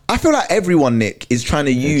 I feel like everyone, Nick, is trying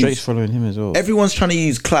to use. Drake's following him as well. Everyone's trying to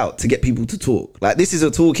use clout to get people to talk. Like this is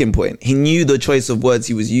a talking point. He knew the choice of words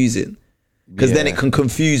he was using, because then Yeah. it can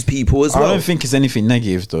confuse people as I well. don't think it's anything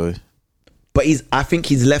negative though. But I think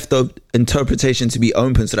he's left the interpretation to be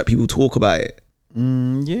open so that people talk about it.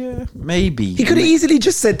 Yeah, maybe. He could have easily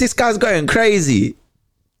just said, "This guy's going crazy."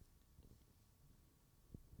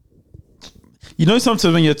 You know,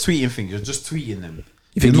 sometimes when you're tweeting things, you're just tweeting them.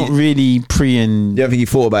 You You're think not really pre-and... You don't think he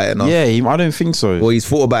thought about it enough? Yeah, I don't think so. Well, he's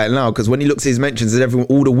thought about it now, because when he looks at his mentions, and everyone,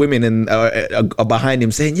 all the women are behind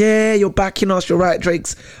him saying, "Yeah, you're backing us. You're right.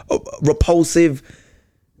 Drake's repulsive."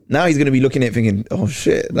 Now he's going to be looking at it thinking, "Oh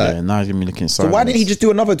shit!" Like, Yeah, now he's going to be looking so why didn't he just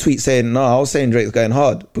do another tweet saying, "No, I was saying Drake's going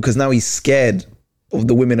hard," because now he's scared of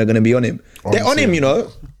the women are going to be on him. They're on him, you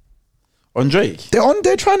know. On Drake?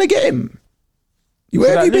 They're trying to get him.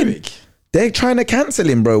 Where have you been? Lyric? They're trying to cancel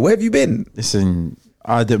him, bro. Where have you been? Listen,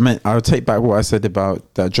 I'll take back what I said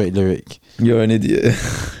about that Drake lyric. You're an idiot.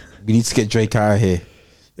 We need to get Drake out of here.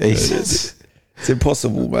 It's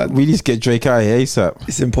impossible, man. We need to get Drake out of here ASAP.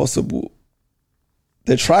 It's impossible.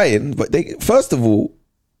 They're trying, but first of all,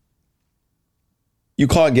 you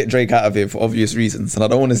can't get Drake out of here for obvious reasons, and I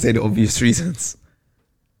don't want to say the obvious reasons.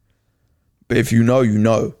 But if you know, you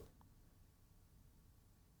know.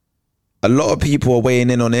 A lot of people are weighing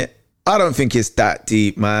in on it. I don't think it's that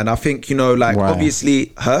deep, man. I think, like, Why?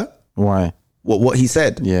 obviously, Why? what he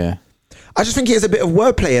said. Yeah. I just think he has a bit of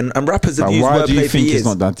wordplay, and rappers have But used why do you wordplay for think years. it's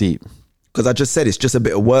not that deep? Because I just said it's just a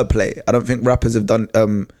bit of wordplay. I don't think rappers have done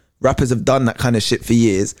that kind of shit for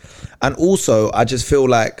years. And also, I just feel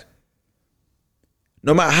like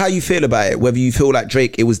no matter how you feel about it, whether you feel like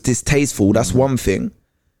Drake, it was distasteful, that's one thing.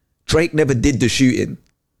 Drake never did the shooting.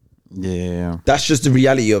 Yeah. That's just the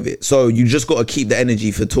reality of it. So you just got to keep the energy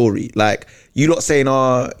for Tory. Like, you lot saying,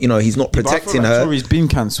 he's not protecting her. Tory's been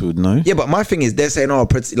cancelled, no? Yeah, but my thing is, they're saying,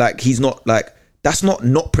 he's not, like, that's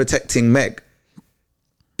not protecting Meg.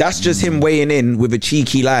 That's just him weighing in with a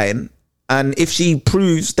cheeky line. And if she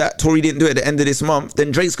proves that Tory didn't do it at the end of this month,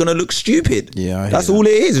 then Drake's going to look stupid. Yeah, I hear that's that. all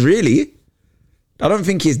it is, really. I don't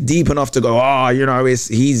think it's deep enough to go,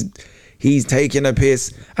 he's taking a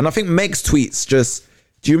piss. And I think Meg's tweets just,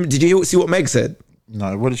 did you see what Meg said?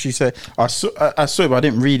 No, what did she say? I saw it, but I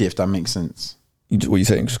didn't read it, if that makes sense. What are you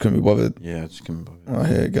saying? Just couldn't be bothered. Yeah, I just couldn't bother. I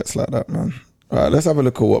hear it gets like that, man. All right, let's have a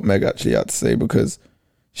look at what Meg actually had to say, because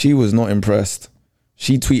she was not impressed.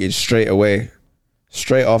 She tweeted straight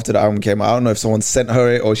after the album came out. I don't know if someone sent her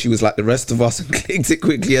it or she was like the rest of us and clicked it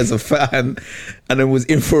quickly as a fan and then was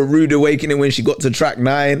in for a rude awakening when she got to track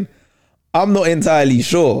 9. I'm not entirely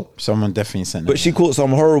sure. Someone definitely sent it. But she caught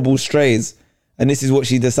some horrible strays, and this is what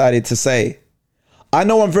she decided to say. I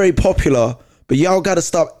know I'm very popular, but y'all gotta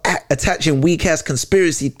stop attaching weak-ass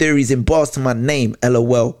conspiracy theories in bars to my name,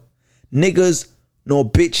 LOL. Niggas nor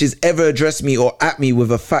bitches ever address me or at me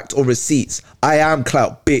with a fact or receipts. I am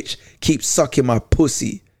clout, bitch. Keep sucking my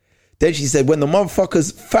pussy. Then she said, when the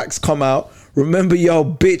motherfuckers' facts come out, remember y'all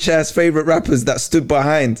bitch-ass favorite rappers that stood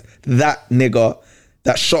behind that nigga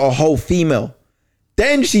that shot a whole female.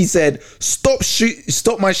 Then she said,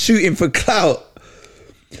 stop my shooting for clout.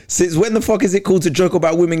 Since when the fuck is it cool to joke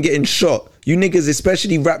about women getting shot? You niggas,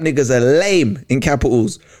 especially rap niggas, are lame in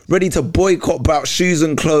capitals. Ready to boycott about shoes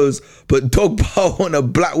and clothes, but dog pile on a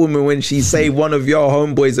black woman when she say one of y'all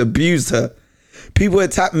homeboys abused her. People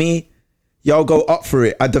attack me, y'all go up for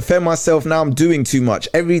it. I defend myself, now I'm doing too much.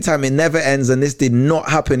 Every time it never ends, and this did not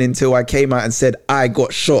happen until I came out and said I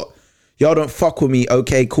got shot. Y'all don't fuck with me,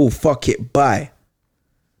 okay, cool, fuck it, bye.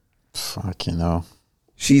 Fucking hell.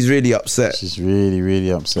 She's really upset. She's really,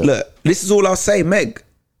 really upset. Look, this is all I'll say, Meg.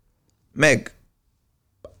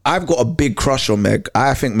 I've got a big crush on Meg.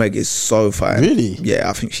 I think Meg is so fine. Really? Yeah,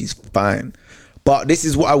 I think she's fine. But this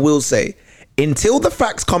is what I will say. Until the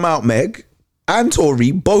facts come out, Meg and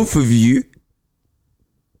Tory, both of you,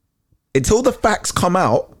 until the facts come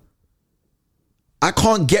out, I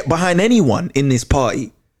can't get behind anyone in this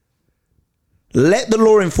party. Let the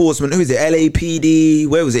law enforcement, who is it, LAPD,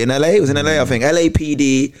 where was it, in LA? It was in LA, I think.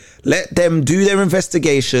 LAPD, let them do their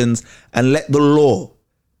investigations and let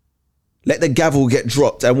the gavel get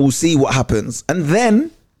dropped and we'll see what happens. And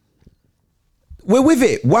then we're with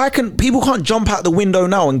it. People can't jump out the window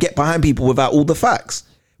now and get behind people without all the facts?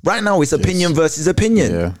 Right now it's opinion versus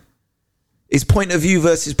opinion. Yeah. It's point of view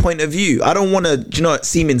versus point of view. I don't want to,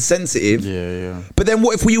 seem insensitive. Yeah. But then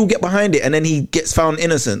what if we all get behind it and then he gets found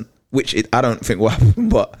innocent? Which I don't think will happen,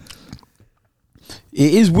 but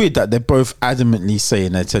it is weird that they're both adamantly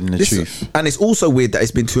saying they're telling the truth. And it's also weird that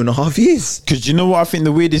it's been 2.5 years. Because you know what I think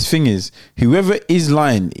the weirdest thing is? Whoever is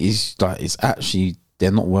lying is actually,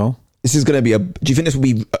 they're not well. This is going to be do you think this will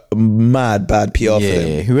be a mad bad PR for them?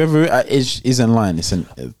 Yeah, whoever isn't lying, it's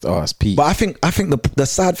peak. But I think the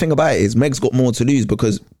sad thing about it is Meg's got more to lose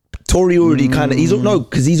because Tory already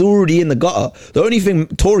because he's already in the gutter. The only thing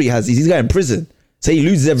Tory has is he's going to prison. So he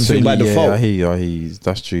loses everything by default. I hear you.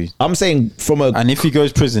 That's true. I'm saying and if he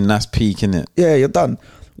goes prison, that's peak, innit? Yeah, you're done.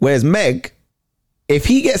 Whereas Meg, if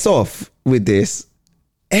he gets off with this,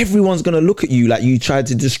 everyone's going to look at you like you tried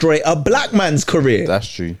to destroy a black man's career. That's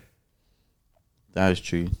true. That is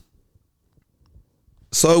true.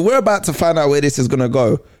 So we're about to find out where this is going to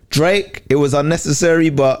go. Drake, it was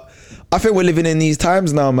unnecessary, but I think we're living in these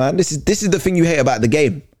times now, man. This is the thing you hate about the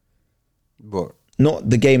game. What? Not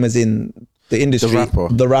the game as in the industry.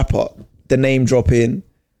 The rapper. The name dropping.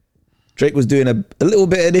 Drake was doing a little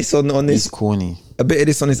bit of this on this. He's corny. A bit of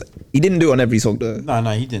this on his. He didn't do it on every song though.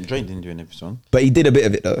 No, he didn't. Drake didn't do it on every song. But he did a bit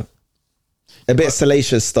of it though. A bit of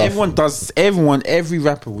salacious stuff. Every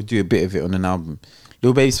rapper would do a bit of it on an album.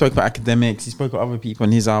 Lil Baby spoke about academics. He spoke about other people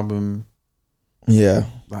on his album. Yeah.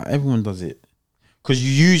 Like, everyone does it. Because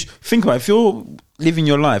think about it, if you're living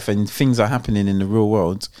your life and things are happening in the real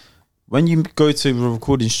world, when you go to a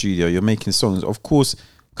recording studio, you're making songs, of course,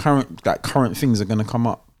 current things are going to come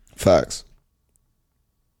up. Facts.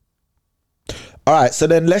 All right, so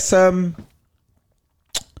then let's round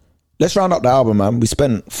up the album, man. We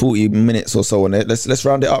spent 40 minutes or so on it. Let's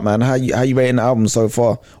round it up, man. How you rating the album so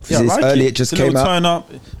far? Obviously, it's early. It just came out. Turn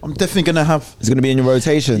up. I'm definitely gonna have. It's gonna be in your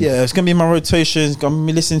rotation. Yeah, it's gonna be in my rotation. I'm gonna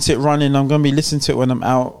be listening to it running. I'm gonna be listening to it when I'm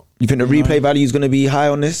out. You think the replay value is gonna be high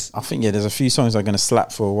on this? I think there's a few songs that are gonna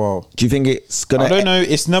slap for a while. Do you think it's gonna? I don't know.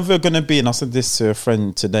 It's never gonna be. And I said this to a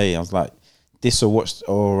friend today. I was like, this or What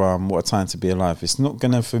a Time to Be Alive. It's not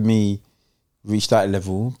gonna for me reach that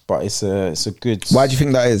level, but it's a good. Why do you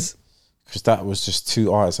think that is? Because that was just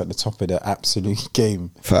two artists at the top of the absolute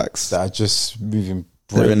game. Facts. That are just moving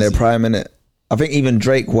crazy. They're in their prime, innit? I think even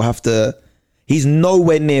Drake will have to. He's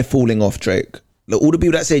nowhere near falling off, Drake. Look, all the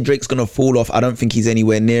people that say Drake's gonna fall off, I don't think he's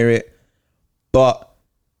anywhere near it. But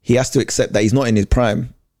he has to accept that he's not in his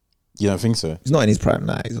prime. You don't think so? He's not in his prime.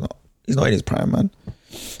 Nah, he's not. He's not in his prime, man.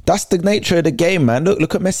 That's the nature of the game, man.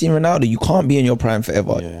 Look at Messi and Ronaldo. You can't be in your prime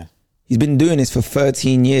forever. Yeah. He's been doing this for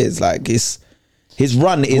 13 years. Like his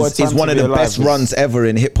run is one of the best runs ever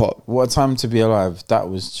in hip hop. What a Time to Be Alive. That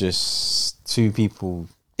was just two people.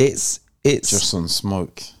 It's just on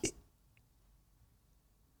smoke.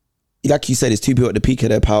 Like you said, it's two people at the peak of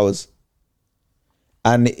their powers.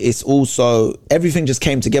 And it's also, everything just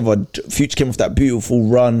came together. Future came off that beautiful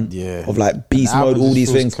run of like beast mode, all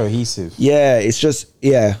these things. Cohesive. Yeah, it's just,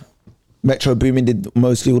 yeah. Metro Boomin did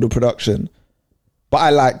mostly all the production. But I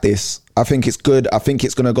like this. I think it's good. I think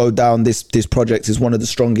it's gonna go down. This project is one of the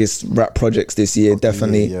strongest rap projects this year.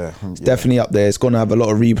 Definitely, it's definitely up there. It's gonna have a lot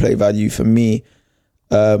of replay value for me.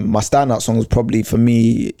 My standout song is probably for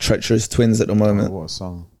me Treacherous Twins at the moment. What a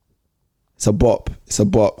song! It's a bop. It's a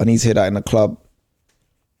bop. I need to hear that in the club.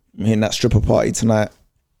 I'm hitting that stripper party tonight.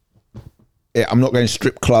 Yeah, I'm not going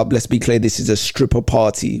strip club. Let's be clear. This is a stripper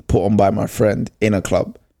party put on by my friend in a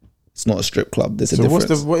club. It's not a strip club. There's a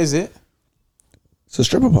difference. What is it? It's a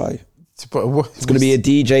stripper party. It's going to be a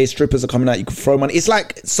DJ. Strippers are coming out. You can throw money. It's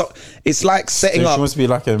like setting up. It must be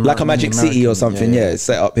like a Magic City or something. Yeah, it's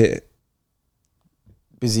set up here.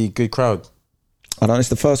 Busy, good crowd. I don't know. It's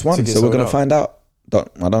the first one, so we're going to find out.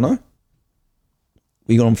 I don't know.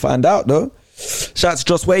 We're going to find out though. Shout out to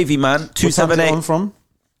Joss Wavy, man. 278. On from?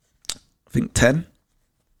 I think 10.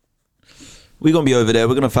 We're going to be over there.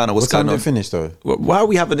 We're going to find out what's going on. What time did it finish though? Why are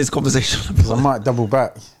we having this conversation? Because I might double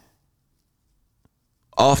back.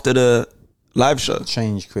 After the live show.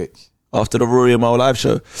 Change quick. After the Rory and Mal live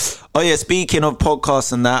show. Oh yeah, speaking of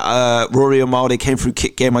podcasts and that, Rory and Mal, they came through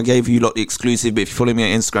Kick Game. I gave you lot the exclusive, but if you follow me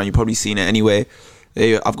on Instagram, you've probably seen it anyway.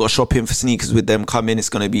 I've got a shopping for sneakers with them coming. It's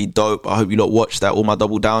going to be dope. I hope you lot watch that. All my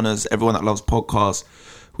double downers, everyone that loves podcasts.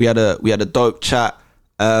 We had a dope chat.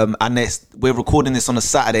 And we're recording this on a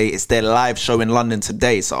Saturday. It's their live show in London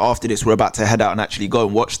today. So after this, we're about to head out and actually go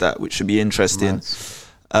and watch that, which should be interesting. Nice.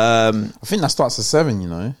 I think that starts at 7, you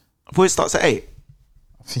know. I thought it starts at 8.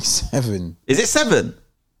 I think 7. Is it 7?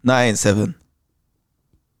 No, it ain't 7.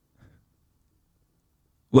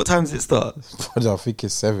 What time does it start? I think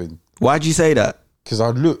it's 7. Why'd you say that? Because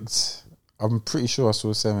I looked. I'm pretty sure I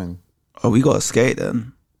saw 7. Oh, we got to skate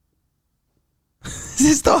then. Does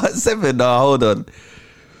it start at 7? No, hold on.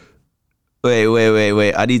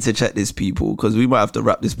 Wait. I need to check this, people, because we might have to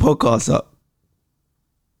wrap this podcast up.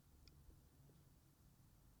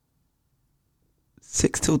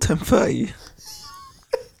 6 till 10:30.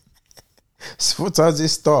 So what time does it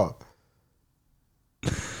start?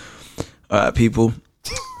 All right, people.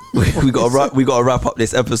 we got to wrap up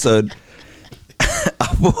this episode.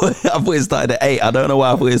 I thought it started at 8. I don't know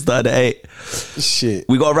why I thought it started at 8. Shit.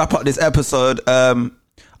 We got to wrap up this episode. I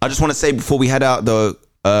just want to say before we head out though,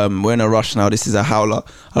 we're in a rush now. This is a howler.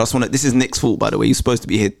 This is Nick's fault, by the way. You're supposed to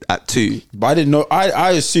be here at 2. But I didn't know.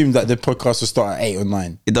 I assumed that the podcast would start at 8 or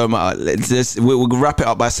 9. It don't matter. We'll wrap it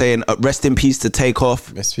up by saying rest in peace to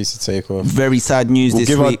Takeoff. Rest in peace to Takeoff. Very sad news this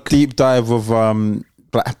week. We'll give a deep dive of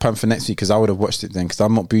Black Panther next week because I would have watched it then because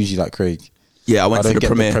I'm not bougie like Craig. Yeah, I went to the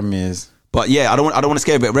premiere. The premieres. But yeah, I don't want to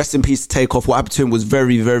scare it. Rest in peace to Takeoff. What happened to him was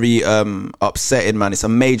very, very upsetting, man. It's a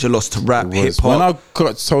major loss to rap, hip hop. When I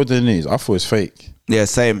got told the news, I thought it was fake. Yeah,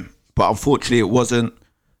 same. But unfortunately, it wasn't.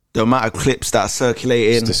 The amount of clips that are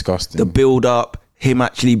circulating, it's disgusting. The build up, him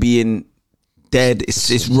actually being dead,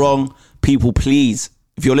 it's wrong. People, please,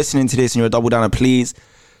 if you're listening to this and you're a double downer, please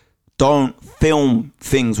don't film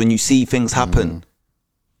things when you see things happen.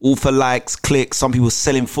 All for likes, clicks. Some people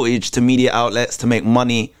selling footage to media outlets to make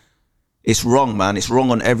money. It's wrong, man. It's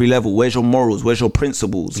wrong on every level. Where's your morals? Where's your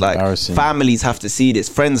principles? Like, families have to see this.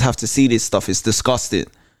 Friends have to see this stuff. It's disgusting.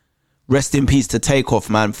 Rest in peace to Takeoff,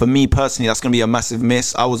 man. For me personally, that's going to be a massive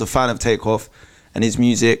miss. I was a fan of Takeoff and his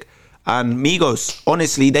music. And Migos,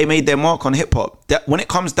 honestly, they made their mark on hip hop. When it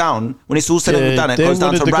comes down, when it's all said and done, it goes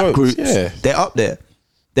down to rap groups. Yeah. They're up there.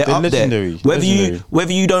 They're up legendary. There.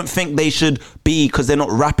 Whether you don't think they should be because they're not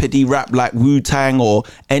rapidly rap like Wu-Tang or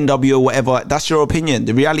NWO or whatever, that's your opinion.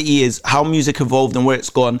 The reality is how music evolved and where it's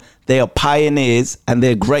gone. They are pioneers and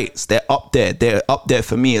they're greats. They're up there. They're up there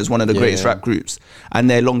for me as one of the greatest rap groups. And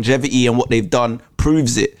their longevity and what they've done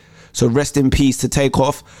proves it. So rest in peace to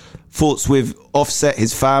Takeoff. Thoughts with Offset,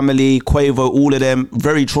 his family, Quavo, all of them.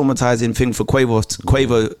 Very traumatizing thing for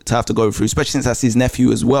Quavo to have to go through, especially since that's his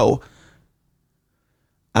nephew as well.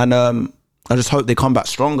 And I just hope they come back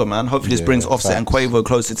stronger, man. Hopefully this brings Offset and Quavo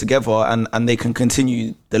closer together and they can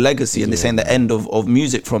continue the legacy and this ain't the end of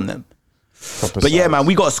music from them. But yeah, man,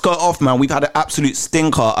 we got to skirt off, man. We've had an absolute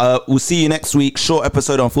stinker. We'll see you next week. Short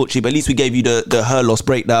episode, unfortunately, but at least we gave you the her loss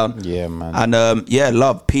breakdown. Yeah, man. And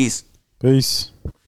love, peace. Peace.